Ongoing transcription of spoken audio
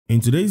In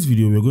today's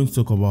video, we're going to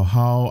talk about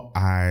how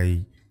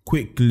I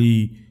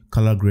quickly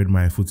color grade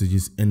my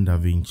footages in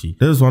DaVinci.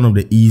 This is one of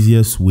the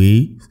easiest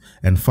ways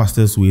and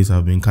fastest ways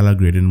I've been color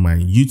grading my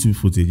YouTube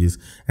footages,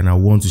 and I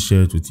want to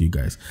share it with you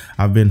guys.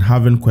 I've been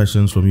having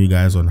questions from you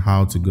guys on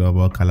how to go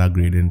about color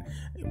grading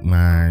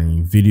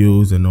my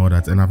videos and all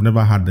that, and I've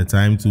never had the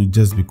time to,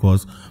 just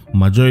because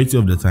majority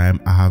of the time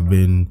I have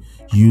been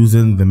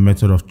using the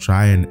method of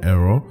try and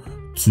error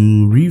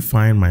to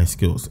refine my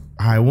skills.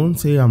 I won't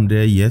say I'm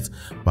there yet,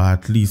 but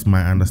at least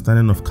my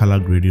understanding of color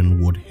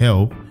grading would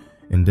help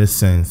in this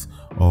sense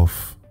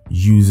of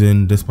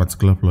using this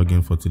particular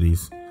plugin for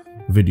today's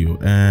video.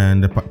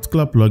 And the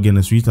particular plugin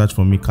is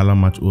RETOUCH4ME Color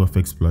Match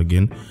OFX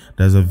plugin.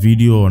 There's a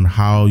video on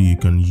how you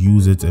can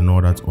use it and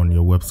all that on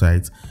your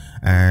website,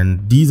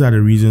 and these are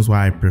the reasons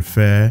why I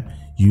prefer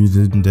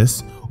using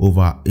this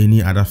over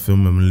any other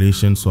film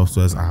emulation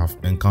softwares I have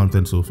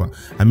encountered so far.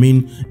 I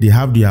mean, they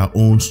have their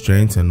own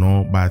strengths and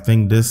all, but I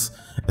think this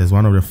is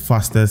one of the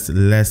fastest,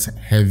 less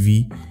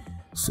heavy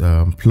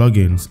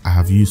plugins I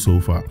have used so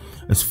far.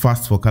 It's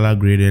fast for color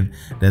grading.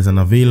 There's an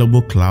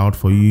available cloud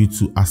for you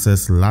to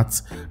access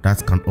LUTs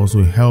that can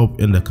also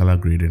help in the color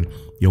grading.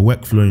 Your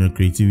workflow and your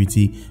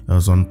creativity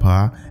is on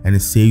par, and it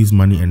saves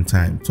money and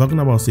time. Talking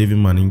about saving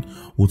money,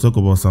 we'll talk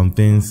about some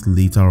things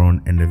later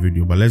on in the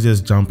video, but let's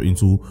just jump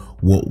into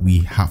what we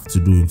have to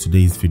do in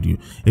today's video.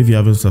 If you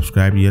haven't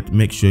subscribed yet,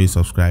 make sure you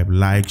subscribe,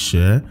 like,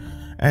 share,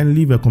 and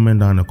leave a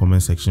comment down in the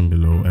comment section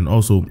below. And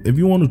also, if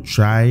you want to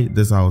try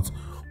this out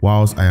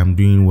whilst I am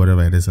doing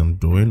whatever it is I'm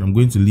doing, I'm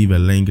going to leave a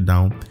link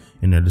down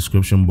in the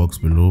description box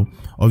below.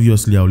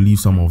 Obviously, I'll leave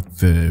some of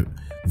the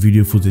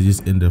video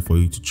footages in there for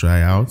you to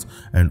try out,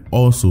 and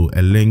also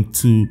a link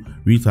to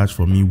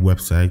RETOUCH4ME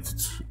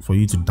website for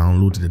you to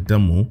download the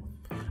demo,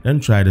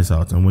 then try this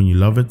out, and when you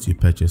love it, you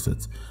purchase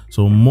it.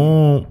 So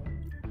more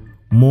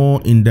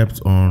in depth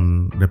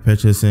on the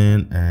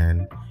purchasing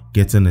and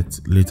getting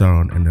it later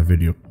on in the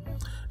video.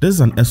 This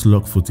is an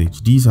S-Log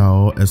footage. These are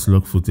all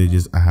S-Log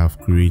footages I have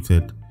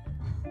created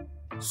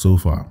so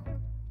far,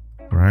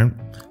 right?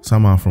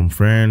 Some are from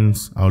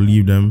friends. I'll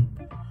leave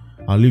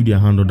their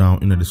handle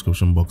down in the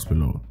description box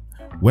below.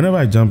 Whenever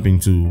I jump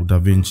into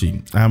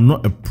DaVinci, I am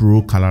not a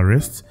pro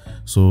colorist,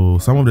 so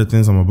some of the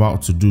things I'm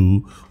about to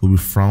do will be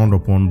frowned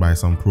upon by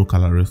some pro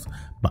colorists,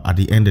 but at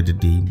the end of the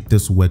day,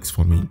 this works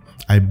for me.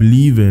 I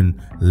believe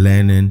in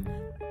learning,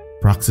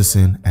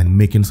 practicing, and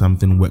making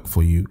something work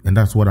for you, and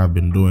that's what I've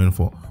been doing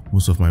for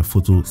most of my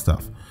photo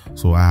stuff.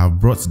 So I have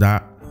brought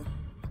that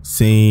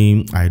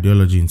same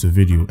ideology into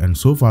video, and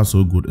so far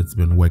so good. It's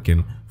been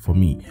working for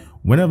me.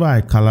 Whenever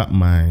I color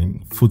my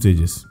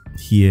footages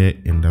here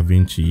in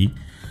DaVinci,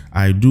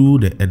 I do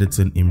the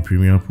editing in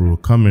Premiere Pro,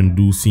 come and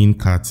do scene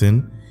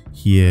cutting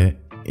here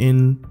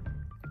in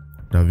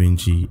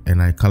DaVinci,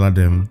 and I color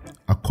them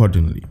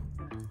accordingly.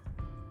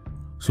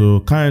 So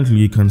currently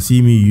you can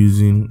see me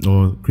using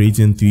or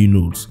creating 3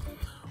 nodes.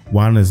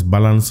 One is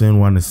balancing,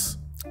 one is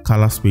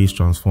color space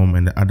transform,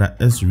 and the other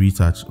is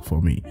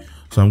RETOUCH4ME.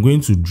 So I'm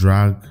going to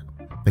drag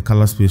the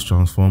color space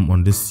transform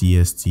on this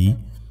CST,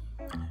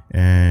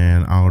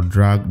 and I'll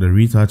drag the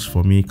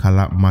RETOUCH4ME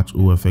Color Match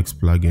OFX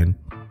plugin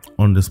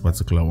on this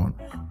particular one.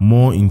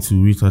 More into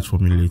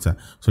RETOUCH4ME later.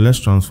 So let's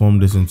transform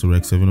this into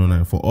Rec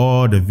 709. For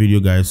all the video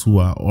guys who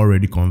are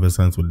already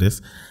conversant with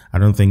this, I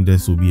don't think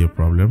this will be a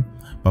problem.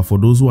 But for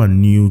those who are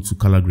new to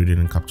color grading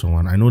in Capture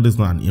One, I know this is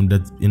not an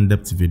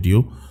in-depth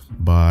video,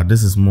 but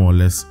this is more or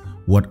less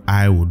what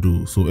I will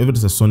do. So if it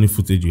is a Sony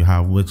footage you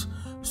have, which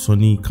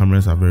Sony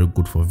cameras are very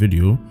good for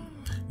video,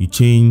 you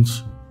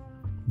change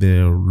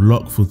the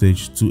log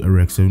footage to a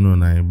Rec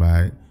 709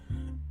 by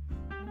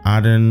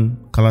adding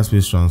color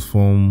space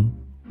transform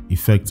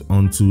effect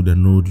onto the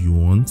node you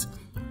want.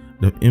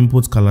 The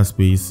input color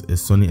space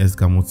is Sony S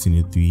Gamma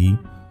Cine 3.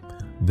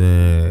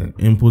 The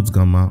input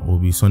gamma will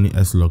be Sony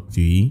S Log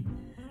 3.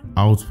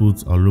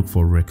 Output, I'll look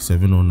for Rec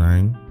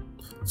 709,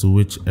 to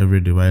which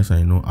every device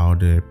I know out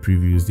there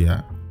previews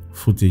their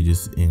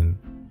footages in,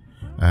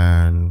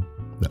 and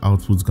the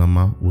output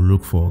gamma will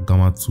look for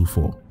Gamma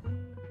 24.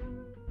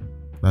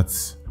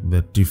 That's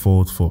the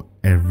default for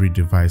every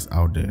device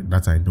out there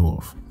that I know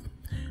of.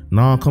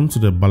 Now I'll come to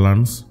the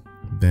balance,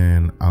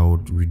 then I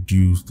would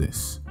reduce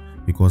this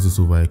because it's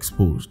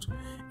overexposed.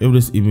 If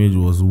this image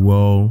was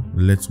well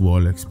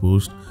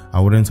exposed, I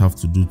wouldn't have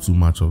to do too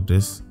much of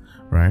this,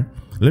 right?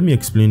 Let me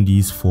explain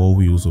these 4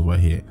 wheels over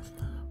here.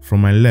 From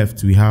my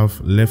left, we have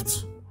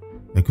left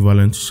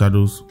equivalent to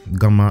shadows,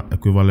 gamma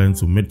equivalent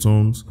to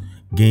midtones,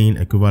 gain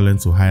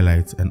equivalent to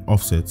highlights, and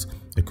offset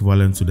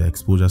equivalent to the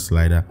exposure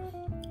slider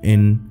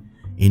in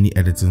any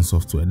editing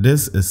software.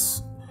 This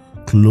is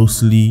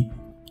closely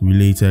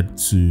related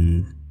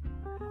to,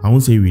 I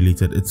won't say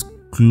related, it's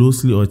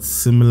closely or it's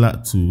similar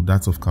to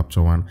that of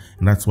Capture One,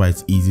 and that's why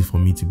it's easy for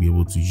me to be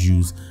able to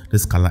use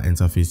this color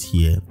interface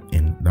here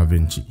in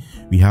DaVinci.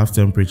 We have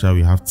temperature,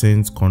 we have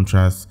tint,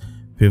 contrast,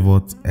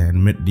 pivot,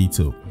 and mid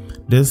detail.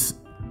 This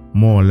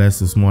more or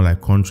less is more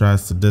like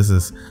contrast, this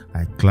is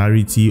like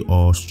clarity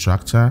or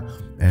structure,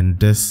 and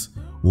this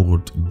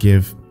would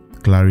give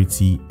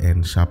clarity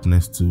and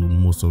sharpness to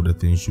most of the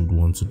things you would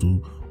want to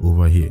do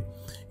over here.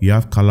 You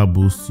have color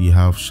boost, you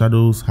have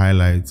shadows,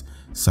 highlights,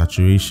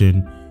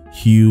 saturation,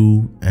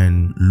 hue,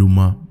 and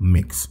luma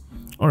mix.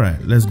 All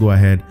right, let's go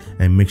ahead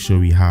and make sure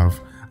we have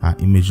our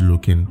image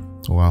looking,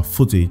 or our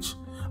footage.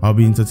 I'll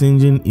be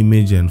interchanging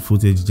image and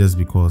footage just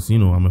because, you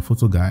know, I'm a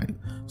photo guy,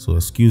 so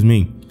excuse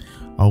me.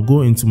 I'll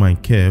go into my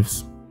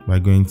curves by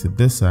going to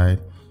this side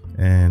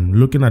and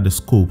looking at the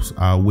scopes,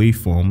 our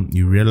waveform.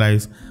 You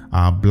realize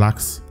our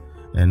blacks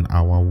and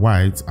our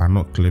whites are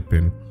not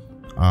clipping.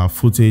 Our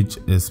footage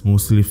is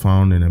mostly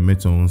found in the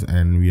midtones,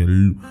 and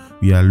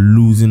we are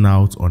losing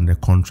out on the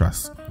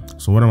contrast.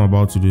 So what I'm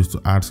about to do is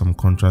to add some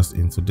contrast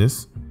into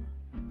this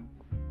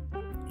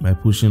by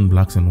pushing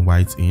blacks and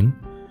whites in.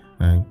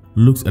 And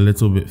looks a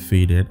little bit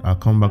faded. I'll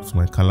come back to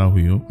my color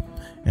wheel,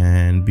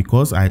 and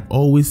because I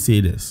always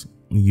say this,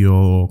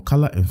 your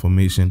color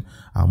information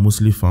are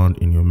mostly found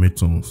in your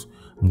midtones,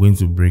 I'm going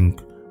to bring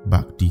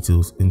back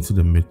details into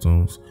the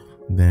midtones,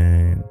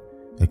 then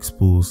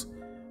expose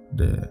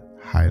the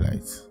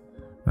highlights.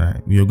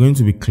 Right, we are going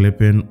to be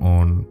clipping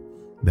on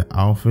the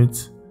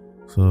outfit,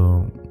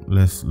 so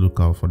let's look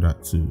out for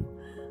that too.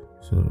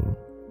 So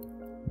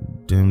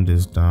dim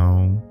this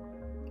down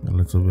a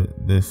little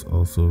bit, this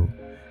also,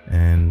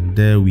 and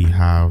there we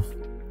have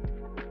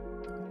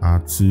our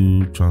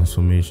two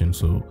transformations.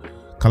 So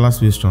color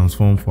space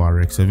transform for our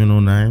Rec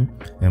 709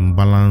 and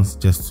balance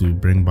just to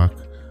bring back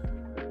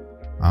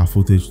our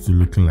footage to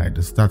looking like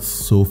this. That's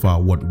so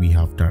far what we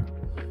have done.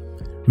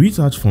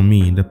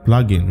 RETOUCH4ME, the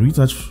plugin,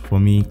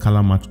 RETOUCH4ME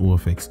Color Match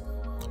OFX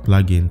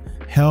plugin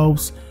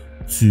helps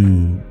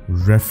to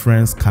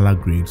reference color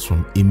grades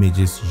from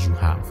images you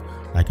have,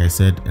 like I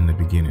said in the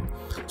beginning.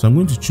 So I'm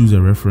going to choose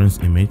a reference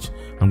image.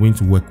 I'm going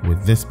to work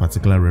with this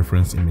particular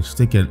reference image.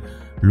 Take a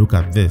look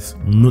at this.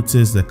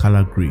 Notice the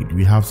color grade.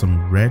 We have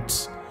some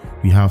reds,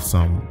 we have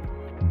some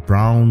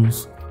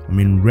browns. I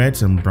mean,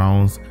 reds and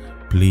browns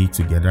play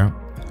together.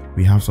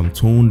 We have some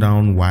toned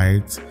down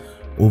whites.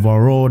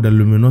 Overall, the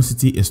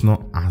luminosity is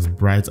not as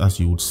bright as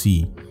you would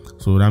see.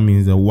 So that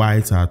means the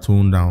whites are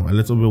toned down, a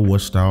little bit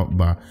washed out,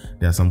 but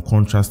there's some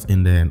contrast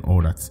in there and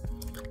all that.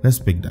 Let's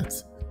pick that.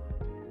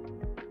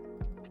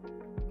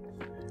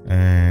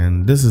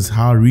 And this is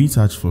how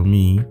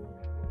RETOUCH4ME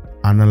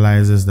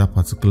analyzes that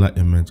particular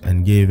image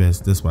and gave us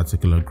this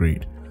particular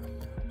grade.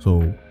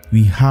 So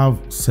we have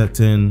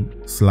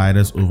certain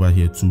sliders over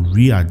here to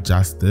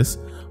readjust this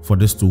for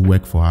this to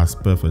work for us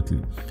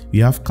perfectly. We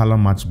have color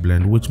match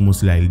blend, which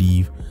mostly I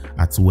leave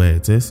at where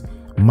it is.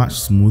 Match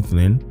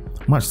smoothing.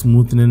 Match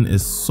smoothing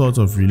is sort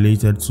of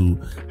related to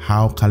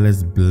how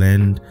colors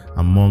blend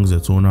amongst the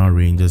tonal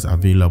ranges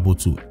available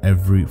to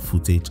every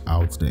footage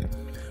out there.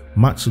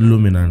 Match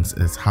luminance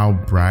is how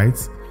bright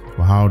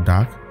or how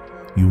dark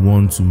you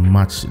want to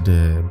match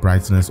the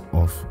brightness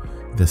of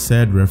the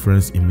said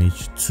reference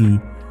image to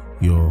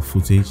your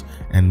footage,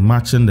 and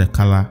matching the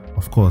color,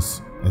 of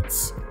course,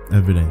 it's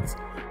evident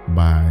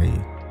by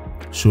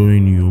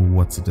showing you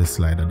what the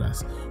slider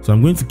does. So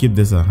I'm going to keep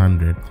this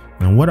 100,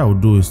 and what I'll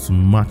do is to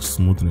match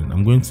smoothing.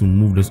 I'm going to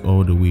move this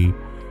all the way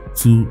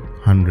to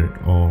 100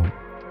 or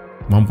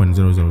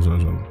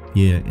 1.0000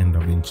 here in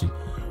DaVinci.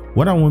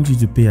 What I want you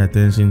to pay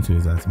attention to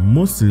is that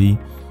mostly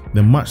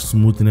the match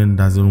smoothing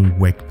doesn't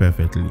work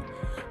perfectly,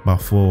 but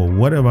for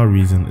whatever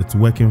reason it's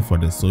working for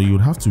this, so you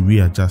would have to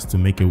readjust to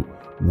make it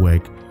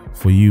work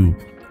for you.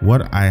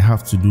 What I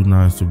have to do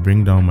now is to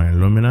bring down my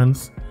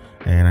luminance,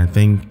 and I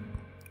think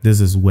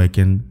this is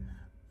working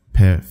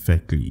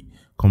perfectly.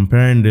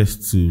 Comparing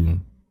this to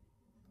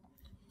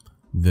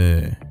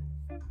the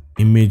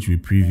image we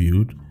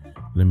previewed,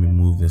 let me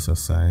move this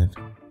aside,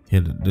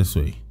 hit it this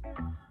way.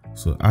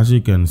 So as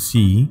you can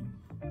see,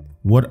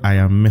 what I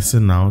am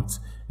missing out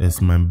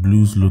is my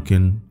blues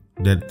looking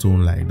dead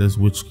tone like this,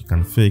 which you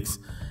can fix.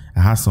 It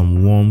has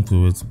some warmth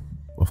to it.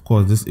 Of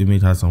course, this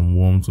image has some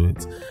warmth to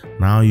it.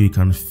 Now you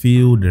can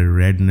feel the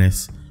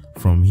redness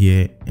from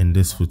here in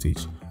this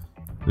footage.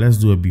 Let's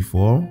do a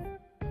before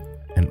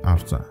and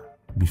after.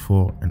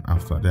 Before and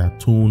after. There are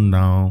toned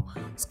down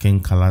skin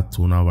color,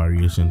 tonal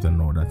variations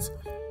and all that.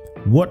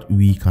 What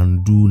we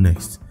can do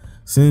next,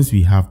 since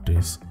we have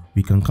this,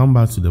 we can come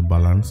back to the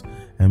balance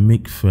and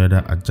make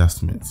further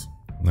adjustments,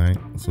 right?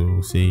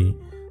 So say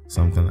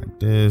something like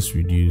this,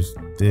 reduce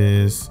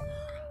this,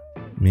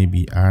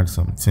 maybe add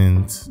some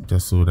tint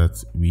just so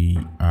that we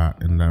are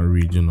in that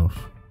region of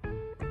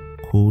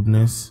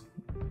coldness,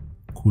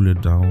 cool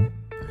it down,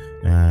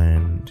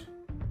 and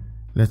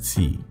let's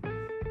see.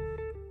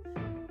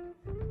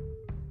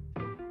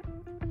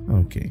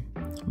 Okay,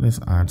 let's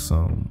add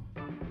some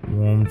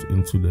warmth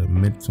into the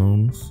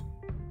midtones.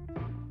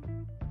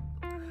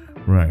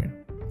 Right,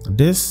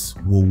 this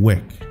will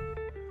work.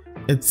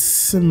 It's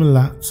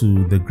similar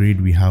to the grade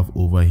we have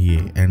over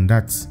here, and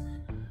that's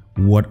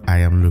what I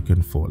am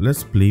looking for.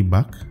 Let's play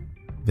back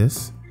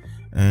this,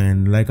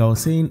 and like I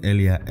was saying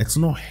earlier, it's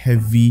not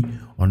heavy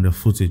on the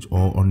footage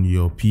or on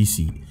your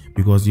PC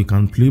because you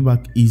can play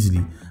back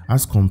easily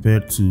as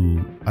compared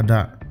to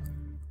other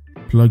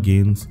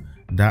plugins.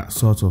 that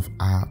sort of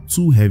are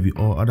too heavy,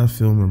 or other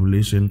film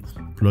emulation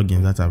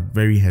plugins that are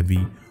very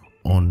heavy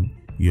on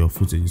your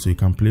footage, so you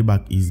can play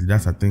back easily.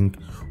 That's, I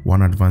think,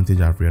 one advantage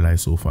I've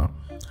realized so far.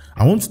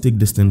 I want to take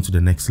this thing to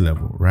the next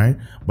level, right?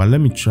 But let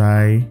me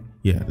try.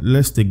 Yeah,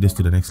 let's take this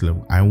to the next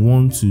level. I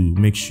want to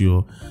make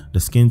sure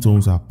the skin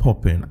tones are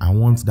popping. I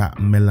want that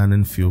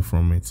melanin feel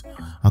from it.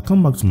 I'll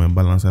come back to my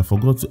balance. I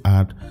forgot to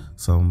add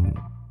some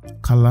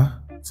color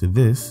to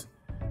this,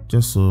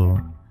 just so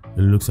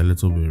it looks a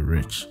little bit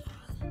rich.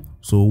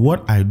 So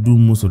what I do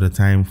most of the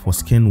time for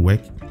skin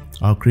work,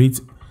 I'll create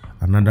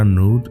another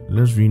node.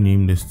 Let's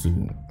rename this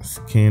to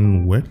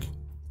skin work,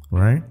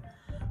 right?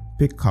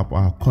 Pick up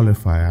our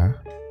qualifier,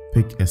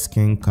 pick a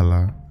skin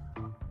color.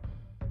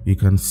 You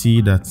can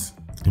see that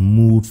it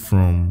moved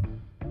from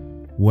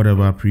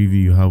whatever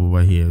preview you have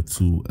over here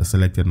to a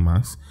selected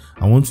mask.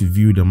 I want to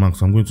view the mask,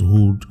 so I'm going to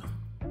hold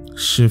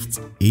Shift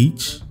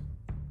H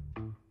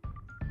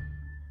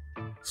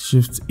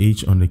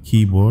on the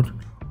keyboard.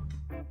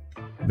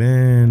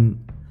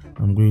 Then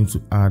I'm going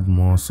to add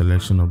more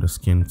selection of the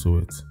skin to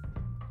it.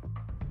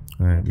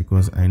 Alright,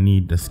 because I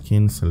need the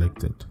skin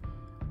selected,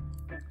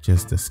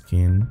 just the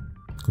skin,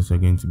 because we're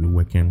going to be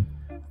working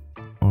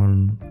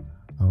on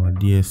our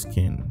dear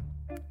skin.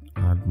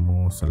 Add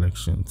more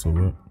selection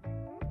to it.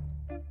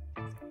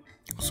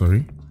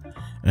 Sorry.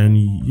 And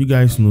you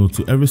guys know,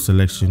 to every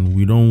selection,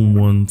 we don't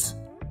want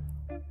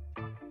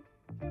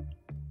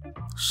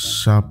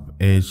sharp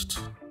edged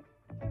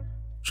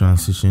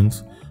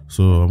transitions,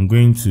 so I'm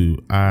going to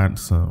add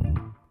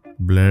some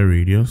blur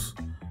radius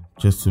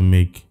just to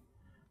make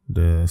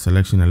the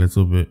selection a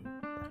little bit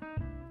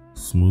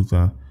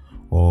smoother,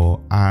 or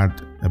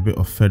add a bit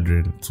of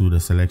feathering to the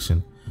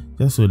selection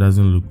just so it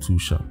doesn't look too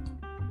sharp,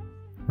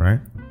 right?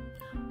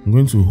 I'm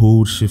going to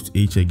hold Shift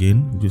H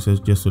again, just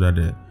so that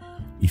the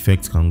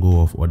effect can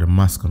go off, or the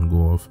mask can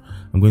go off.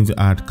 I'm going to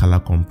add color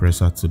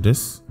compressor to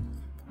this.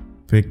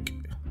 Pick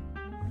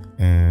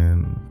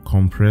and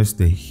compress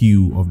the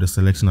hue of the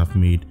selection I've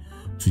made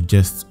to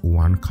just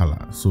one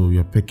color. So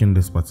you're picking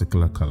this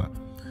particular color.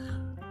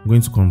 I'm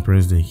going to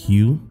compress the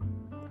hue,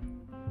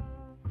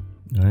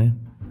 right?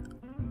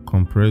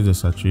 Compress the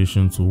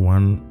saturation to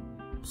one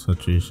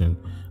saturation.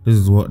 This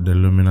is what the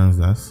luminance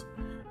does,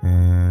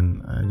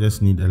 and I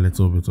just need a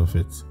little bit of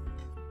it.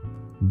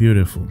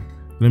 Beautiful.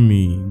 Let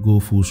me go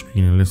full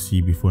screen and let's see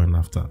before and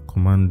after.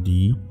 Command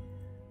D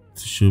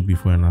to show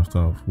before and after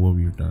of what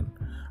we've done.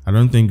 I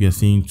don't think you're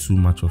seeing too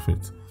much of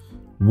it.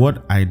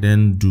 What I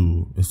then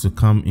do is to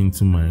come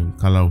into my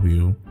color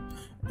wheel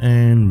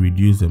and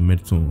reduce the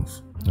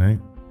midtones, right?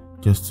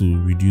 Just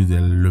to reduce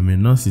the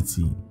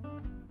luminosity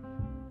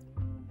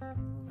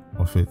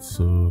of it.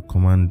 So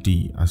Command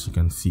D, as you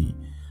can see.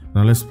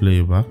 Now let's play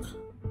it back.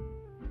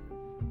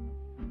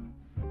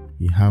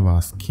 We have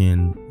our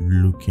skin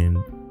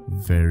looking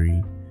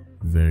very,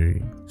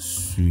 very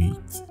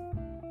sweet.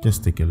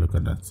 Just take a look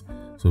at that.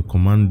 So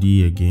Command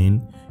D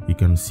again, you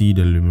can see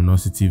the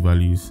luminosity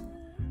values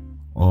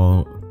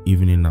all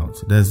evening out.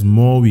 There's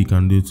more we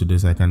can do to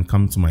this. I can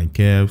come to my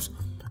curves,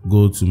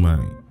 go to my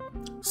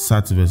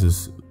sat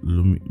versus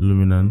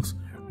luminance,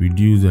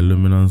 reduce the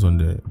luminance on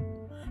the,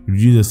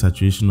 reduce the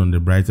saturation on the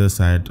brighter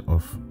side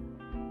of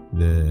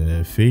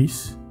the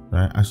face,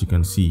 right? As you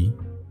can see,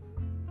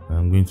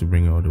 I'm going to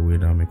bring it all the way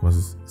down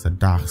because it's a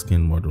dark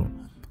skin model.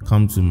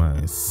 Come to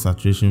my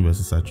saturation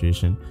versus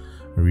saturation,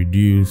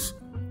 reduce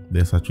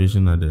the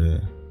saturation at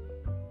the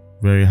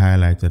very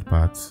highlighted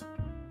parts,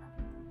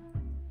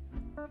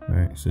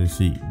 right? So you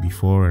see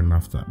before and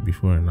after,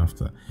 before and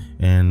after.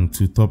 And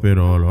to top it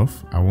all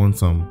off, I want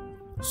some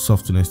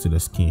softness to the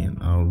skin.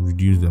 I'll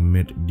reduce the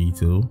mid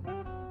detail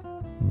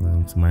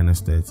to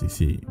 -30.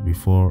 See,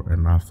 before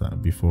and after,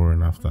 before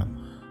and after.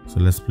 So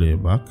let's play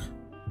it back.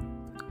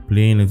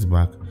 Playing it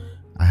back,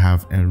 I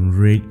have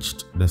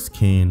enriched the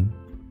skin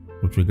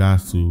with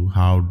regards to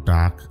how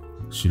dark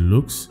she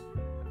looks.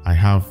 I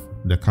have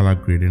the color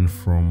grading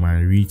from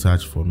my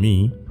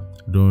RETOUCH4ME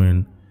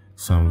doing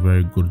some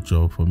very good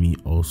job for me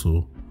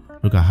also.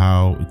 Look at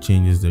how it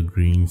changes the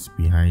greens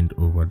behind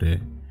over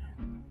there.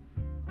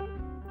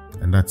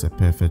 And that's a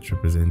perfect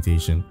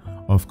representation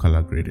of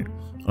color grading.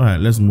 All right,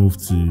 let's move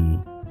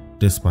to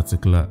this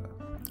particular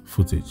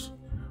footage,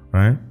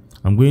 right?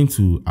 I'm going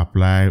to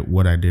apply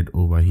what I did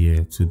over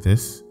here to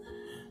this,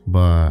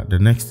 but the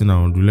next thing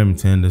I'll do, let me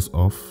turn this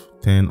off,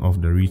 turn off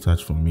the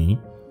RETOUCH4ME,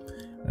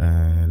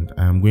 and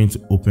I'm going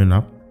to open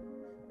up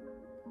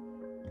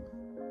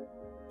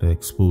the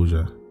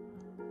exposure,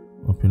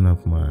 open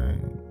up my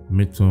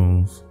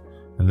midtones,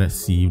 and let's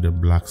see if the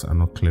blacks are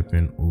not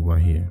clipping over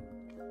here.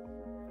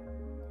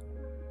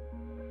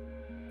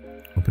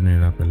 Open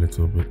it up a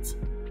little bit,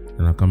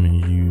 and I'll come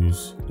and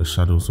use the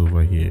shadows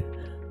over here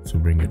to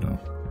bring it down.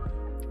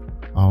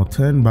 I'll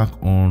turn back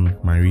on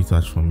my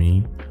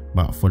RETOUCH4ME,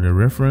 but for the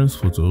reference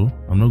photo,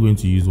 I'm not going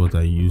to use what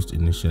I used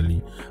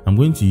initially. I'm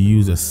going to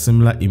use a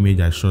similar image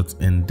I shot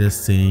in this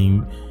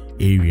same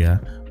area,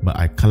 but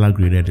I color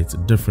graded it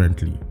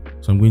differently.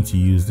 So I'm going to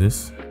use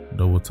this,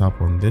 double tap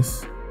on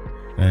this,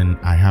 and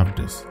I have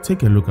this.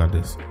 Take a look at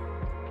this.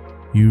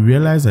 you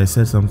realize I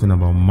said something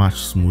about match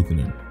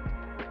smoothing.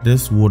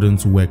 This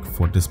wouldn't work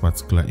for this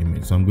particular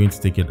image, so I'm going to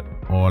take it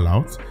all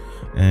out.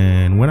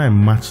 And when I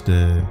match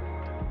the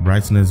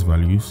brightness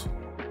values,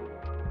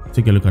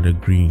 take a look at the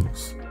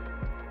greens.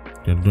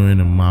 They're doing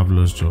a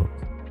marvelous job.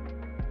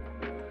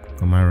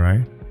 Am I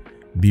right?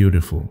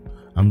 Beautiful.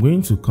 I'm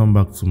going to come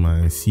back to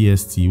my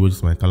CST, which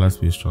is my color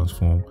space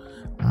transform,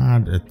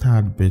 add a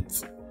tad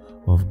bit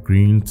of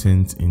green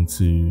tint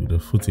into the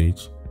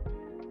footage,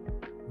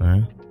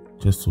 right?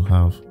 Just to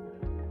have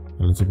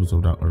a little bit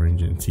of that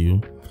orange and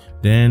teal.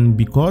 Then,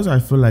 because I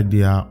feel like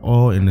they are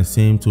all in the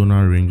same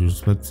tonal range with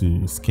respect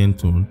to skin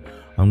tone,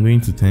 I'm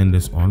going to turn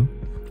this on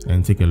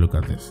and take a look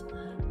at this.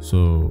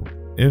 So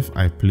if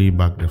I play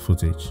back the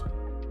footage,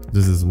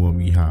 this is what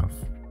we have.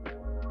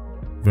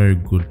 Very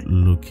good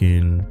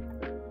looking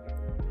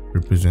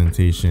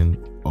representation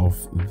of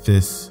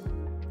this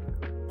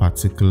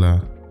particular,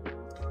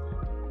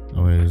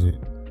 where is it?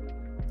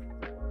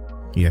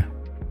 Yeah,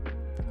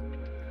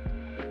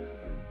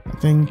 I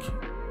think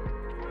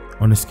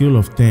on a scale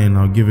of 10,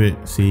 I'll give it,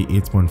 say,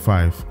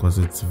 8.5, because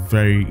it's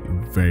very,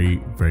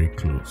 very, very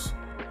close.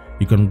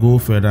 You can go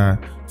further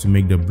to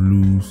make the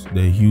blues,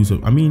 the hues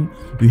of,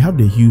 we have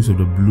the hues of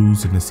the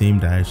blues in the same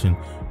direction.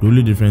 The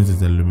only difference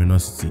is the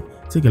luminosity.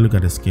 Take a look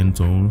at the skin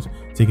tones,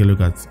 take a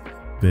look at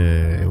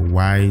the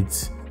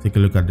whites, take a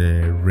look at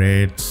the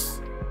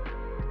reds.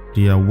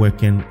 They are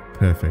working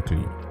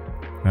perfectly.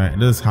 Right,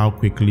 this is how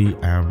quickly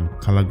I am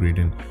color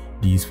grading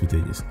these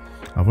footages.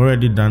 I've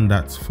already done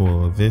that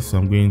for this, so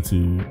I'm going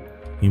to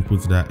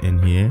input that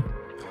in here.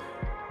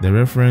 The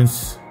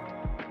reference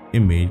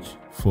image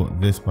for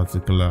this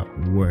particular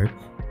work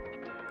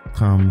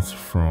comes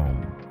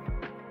from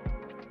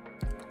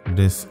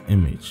this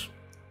image.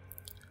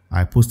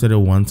 I posted it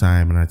one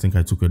time and I think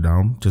I took it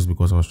down just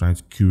because I was trying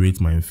to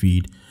curate my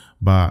feed.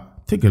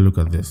 But take a look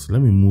at this.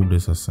 Let me move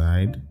this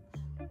aside.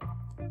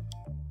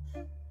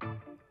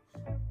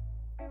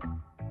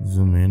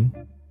 Zoom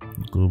in.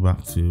 Go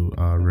back to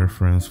our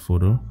reference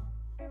photo.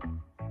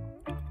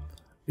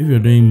 If you're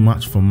doing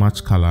match for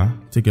match color,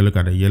 take a look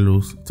at the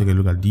yellows. Take a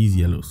look at these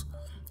yellows.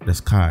 The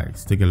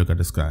skies. Take a look at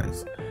the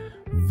skies.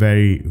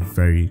 Very,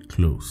 very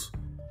close.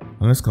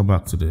 And let's come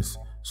back to this.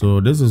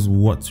 So this is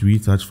what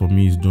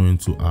RETOUCH4ME is doing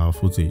to our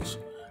footage.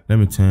 Let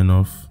me turn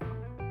off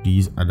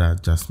these other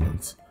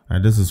adjustments.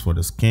 And this is for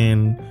the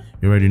skin.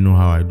 You already know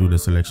how I do the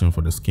selection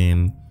for the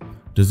skin.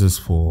 This is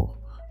for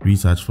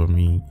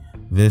RETOUCH4ME.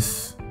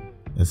 This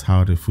is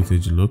how the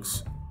footage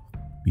looks.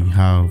 We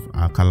have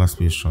our color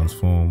space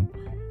transform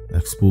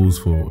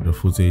exposed for the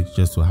footage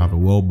just to have a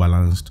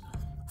well-balanced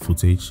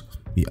footage.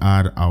 We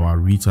add our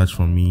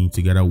RETOUCH4ME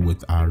together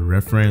with our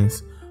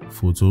reference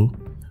photo.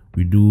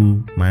 We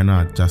do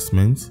minor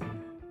adjustments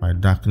by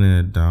darkening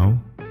it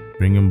down,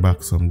 bringing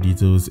back some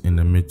details in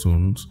the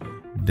midtones,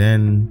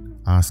 then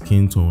our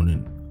skin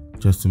toning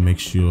just to make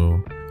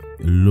sure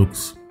it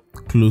looks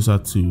closer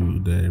to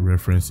the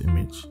reference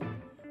image,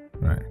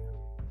 right?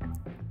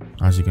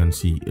 As you can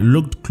see, it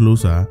looked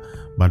closer,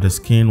 but the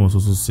skin was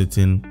also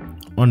sitting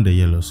on the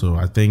yellow, so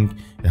I think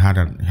it had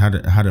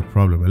a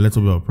problem, a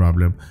little bit of a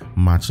problem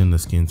matching the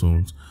skin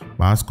tones.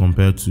 But as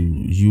compared to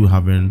you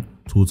having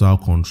total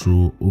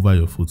control over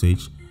your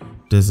footage,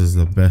 this is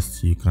the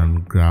best you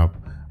can grab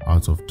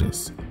out of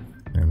this.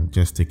 And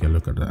just take a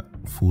look at that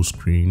full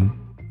screen,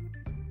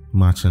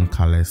 matching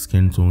colors,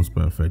 skin tones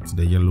perfect,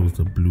 the yellows,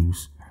 the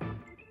blues,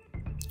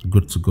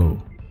 good to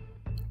go.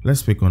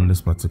 Let's pick on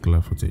this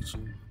particular footage.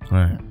 All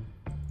right,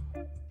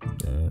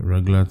 the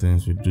regular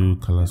things we do: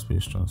 color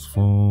space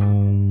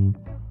transform,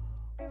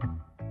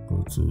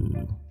 go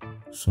to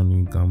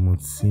Sony Gamut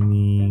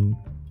Cine,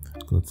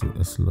 go to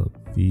S-Log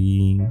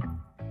V,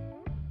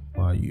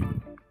 value,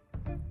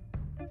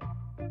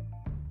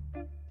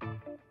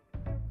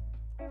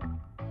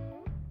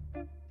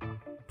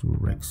 to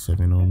Rec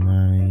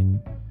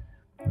 709,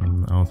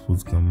 and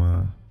output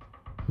gamma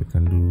we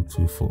can do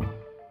 2.4.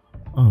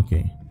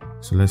 Okay,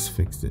 so let's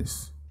fix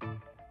this.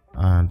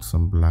 Add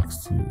some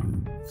blacks to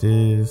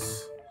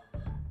this,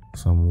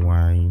 some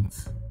white,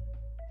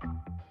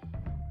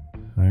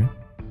 right?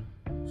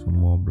 Some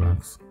more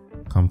blacks.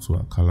 Come to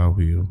our color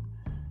wheel.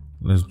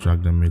 Let's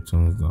drag the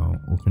midtones down,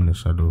 open the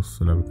shadows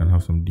so that we can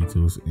have some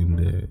details in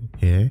the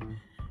hair,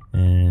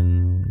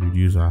 and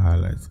reduce our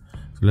highlights.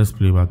 So let's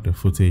play back the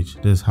footage.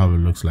 This is how it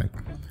looks like,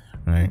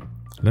 right?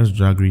 Let's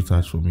drag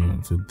RETOUCH4ME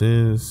into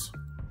this.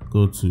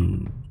 Go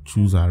to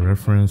choose our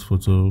reference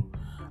photo.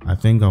 I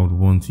think I would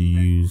want to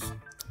use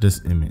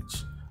this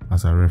image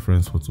as a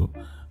reference photo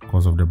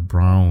because of the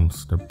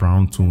browns, the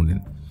brown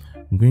toning.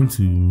 I'm going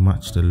to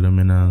match the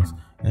luminance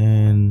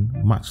and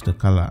match the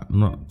color,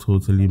 not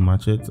totally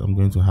match it. I'm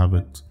going to have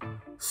it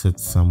sit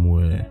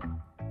somewhere,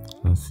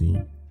 let's see,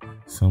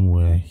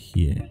 somewhere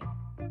here.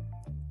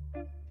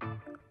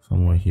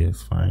 Somewhere here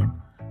is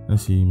fine.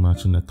 Let's see,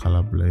 matching the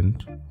color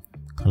blend,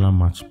 color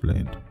match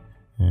blend,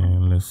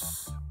 and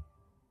let's,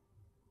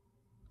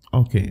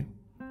 okay,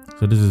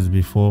 so this is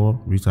before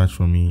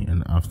RETOUCH4ME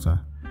and after,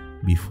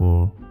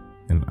 before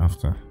and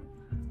after.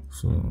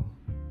 So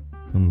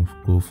let me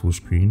go full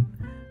screen.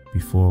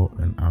 before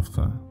and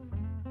after.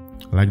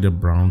 I like the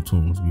brown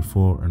tones,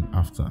 before and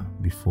after,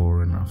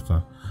 before and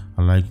after.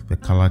 I like the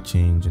color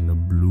change in the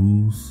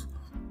blues,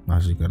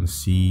 as you can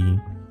see.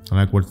 I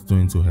like what it's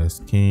doing to her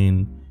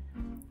skin,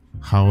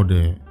 how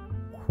the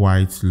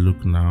whites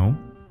look now.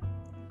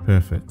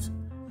 Perfect.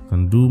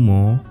 Can do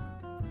more.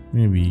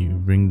 Maybe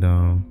bring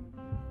down,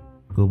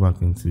 go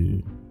back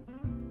into,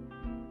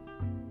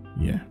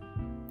 yeah.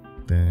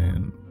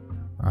 Then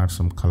add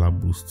some color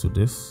boost to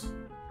this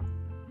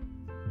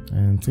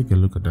and take a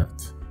look at that.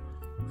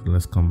 So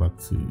let's come back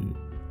to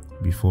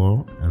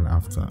before and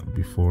after,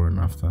 before and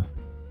after.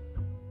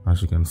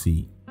 As you can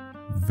see,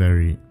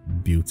 very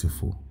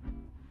beautiful.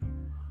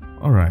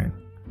 All right,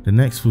 the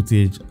next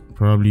footage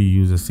probably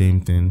use the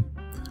same thing.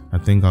 I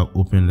think I'll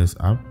open this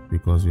up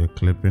because we are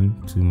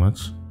clipping too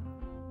much,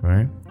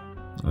 right?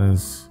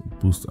 Let's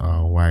boost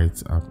our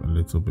whites up a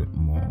little bit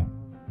more.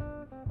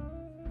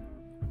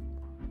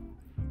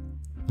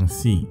 Let's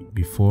see,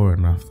 before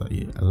and after.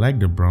 Yeah, I like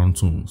the brown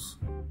tones.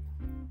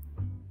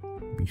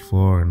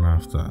 Before and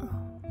after.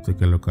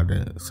 Take a look at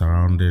the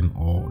surrounding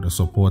or the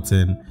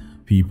supporting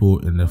people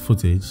in the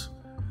footage.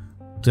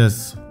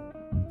 Just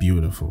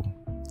beautiful.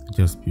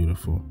 Just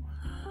beautiful.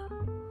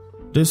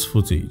 This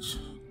footage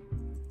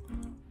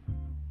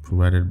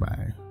provided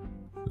by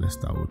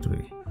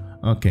thejoeydutch.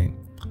 Okay,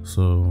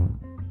 so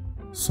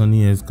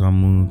sunny as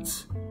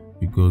Kamut.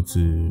 We go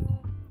to,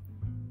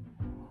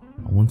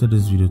 I wanted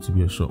this video to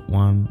be a short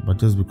one, but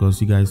just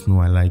because you guys know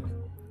I like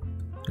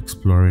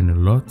exploring a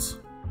lot,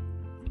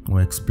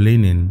 or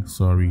explaining,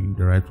 sorry,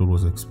 the right word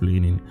was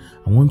explaining.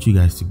 I want you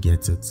guys to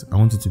get it. I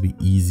want it to be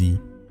easy.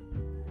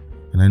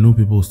 And I know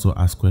people still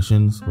ask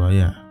questions, but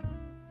yeah,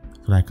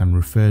 so that I can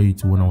refer you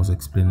to when I was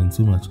explaining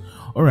too much.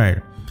 All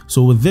right,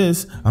 so with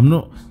this, I'm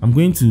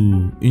going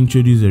to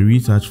introduce a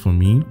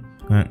RETOUCH4ME.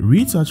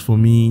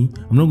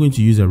 RETOUCH4ME, I'm not going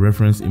to use a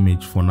reference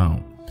image for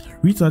now.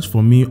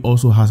 RETOUCH4ME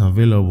also has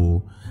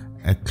available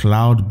a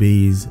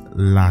cloud-based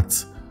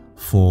LUT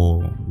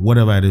for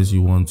whatever it is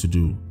you want to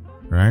do,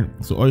 right?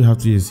 So all you have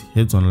to do is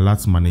hit on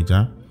LUT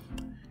manager.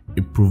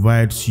 It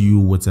provides you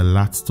with a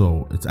LUT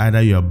store. It's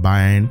either you're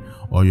buying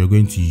or you're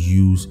going to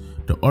use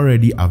the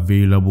already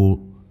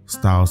available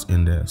styles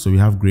in there. So we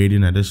have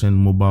grading edition,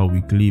 mobile,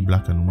 weekly,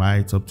 black and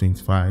white, top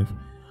 25,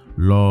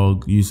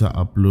 log, user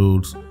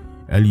uploads,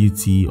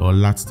 LUT or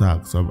LUT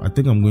tag. So I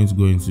think I'm going to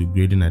go into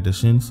grading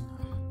editions,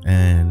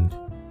 and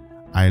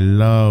I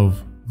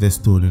love this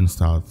toning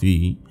style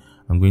 3.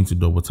 I'm going to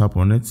double tap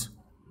on it,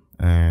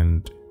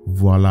 and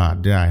voila,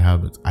 there I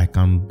have it. I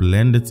can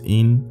blend it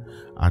in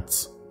at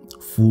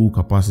full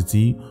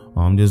capacity,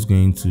 or I'm just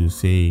going to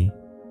say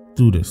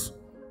do this.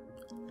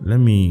 Let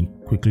me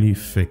quickly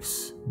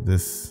fix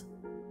this.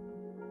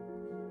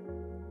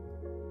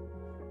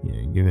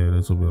 Yeah, give it a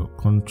little bit of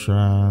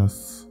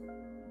contrast.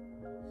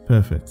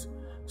 Perfect.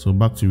 So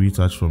back to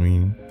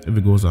RETOUCH4ME. If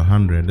it goes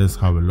 100, this is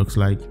how it looks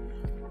like,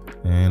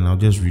 and I'll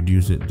just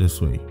reduce it this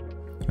way.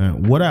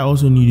 What I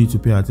also need you to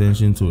pay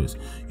attention to is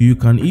you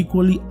can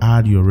equally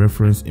add your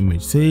reference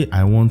image. Say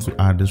I want to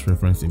add this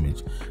reference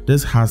image.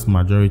 This has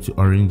majority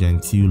orange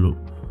and teal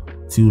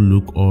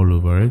look all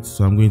over it,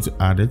 so I'm going to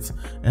add it,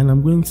 and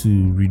I'm going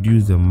to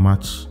reduce the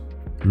match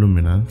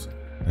luminance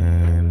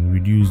and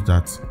reduce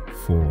that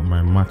for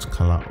my match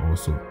color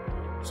also.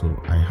 So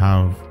I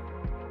have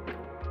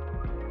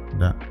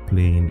that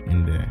playing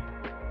in there.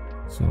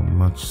 So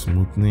match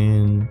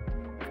smoothing,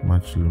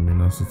 match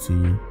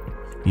luminosity,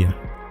 yeah.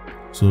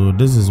 So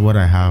this is what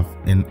I have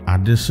in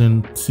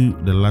addition to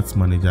the LUT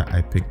manager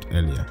I picked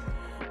earlier,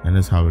 and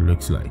that's how it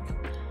looks like.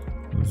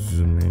 Let's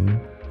zoom in.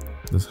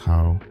 That's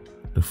how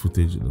the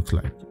footage looks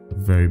like.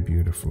 Very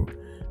beautiful.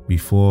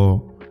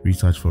 Before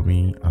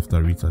RETOUCH4ME,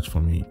 after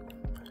RETOUCH4ME.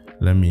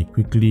 Let me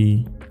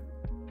quickly,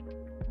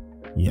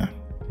 yeah,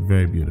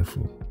 very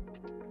beautiful.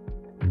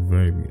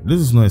 Very beautiful.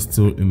 This is not a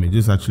still image,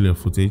 this is actually a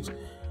footage.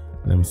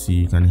 Let me see,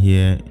 you can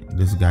hear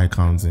this guy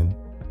counting.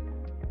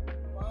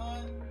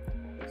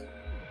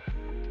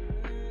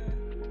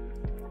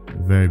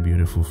 Very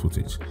beautiful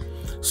footage.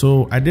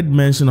 So I did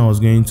mention I was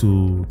going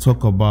to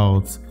talk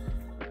about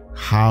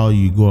how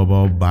you go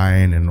about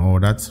buying and all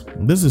that.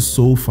 This is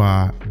so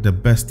far the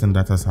best thing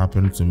that has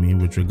happened to me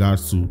with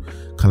regards to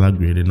color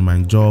grading.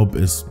 My job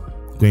is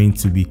going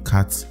to be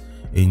cut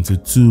into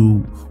two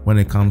when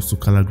it comes to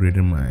color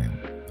grading my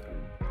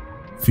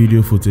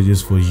video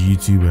footages for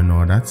YouTube and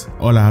all that.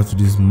 All I have to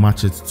do is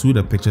match it to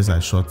the pictures I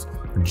shot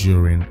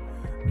during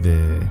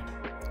the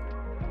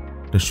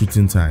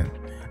shooting time.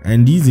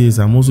 And these days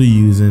I'm also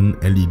using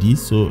LED,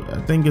 so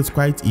I think it's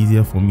quite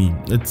easier for me.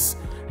 It's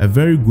a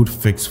very good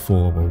fix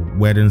for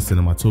wedding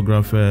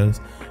cinematographers,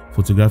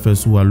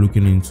 photographers who are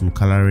looking into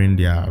coloring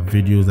their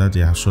videos that they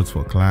have shot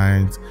for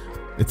clients.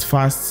 It's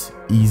fast,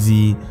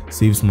 easy,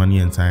 saves money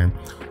and time.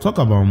 Talk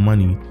about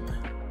money.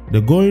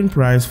 The going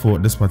price for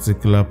this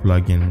particular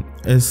plugin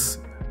is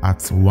at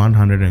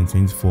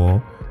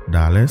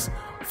 $124.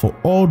 For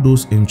all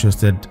those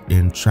interested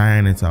in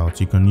trying it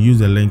out, you can use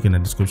the link in the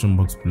description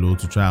box below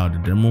to try out the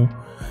demo.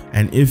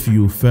 And if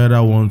you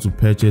further want to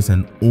purchase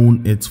and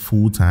own it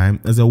full time,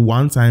 as a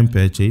one-time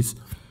purchase,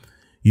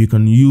 you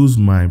can use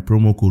my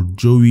promo code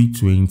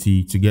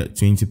Joey20 to get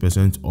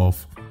 20%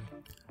 off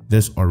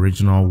this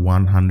original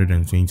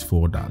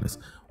 $124.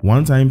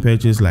 One-time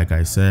purchase, like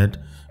I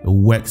said, it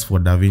works for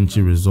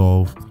DaVinci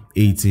Resolve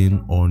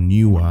 18 or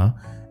newer,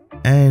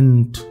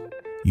 and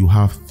you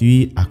have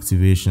 3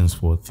 activations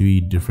for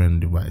 3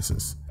 different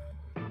devices.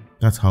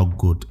 That's how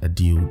good a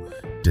deal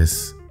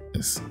this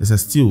is. It's a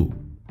steal,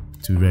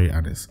 to be very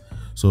honest.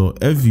 So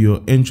if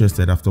you're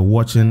interested, after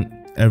watching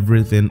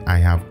everything I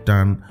have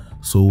done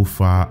so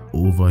far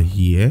over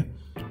here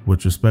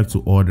with respect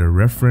to all the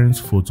reference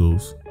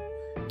photos,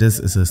 this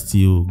is a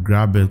steal.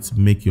 Grab it,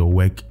 make your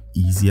work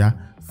easier,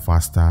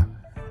 faster,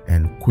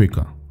 and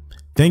quicker.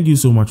 Thank you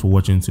so much for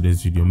watching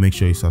today's video. Make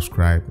sure you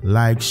subscribe,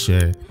 like,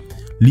 share,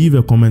 leave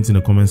a comment in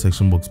the comment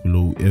section box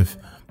below if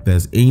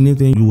there's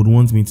anything you would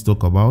want me to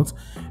talk about.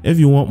 If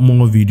you want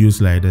more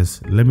videos like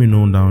this, let me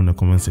know down in the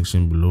comment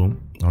section below.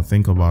 I'll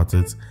think about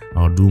it,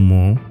 I'll do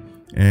more.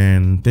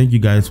 And thank you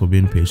guys for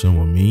being patient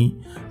with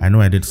me. I know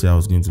I did say I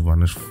was going to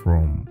vanish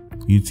from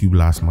YouTube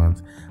last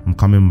month. I'm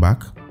coming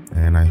back,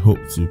 and I hope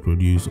to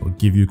produce or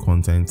give you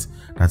content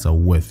that's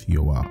worth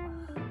your while.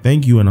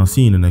 Thank you, and I'll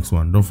see you in the next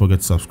one. Don't forget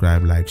to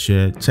subscribe, like,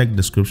 share, check the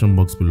description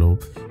box below.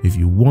 If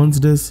you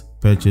want this,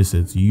 purchase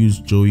it.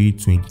 Use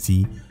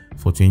Joey20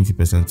 for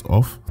 20%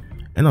 off,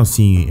 and I'll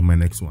see you in my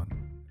next one.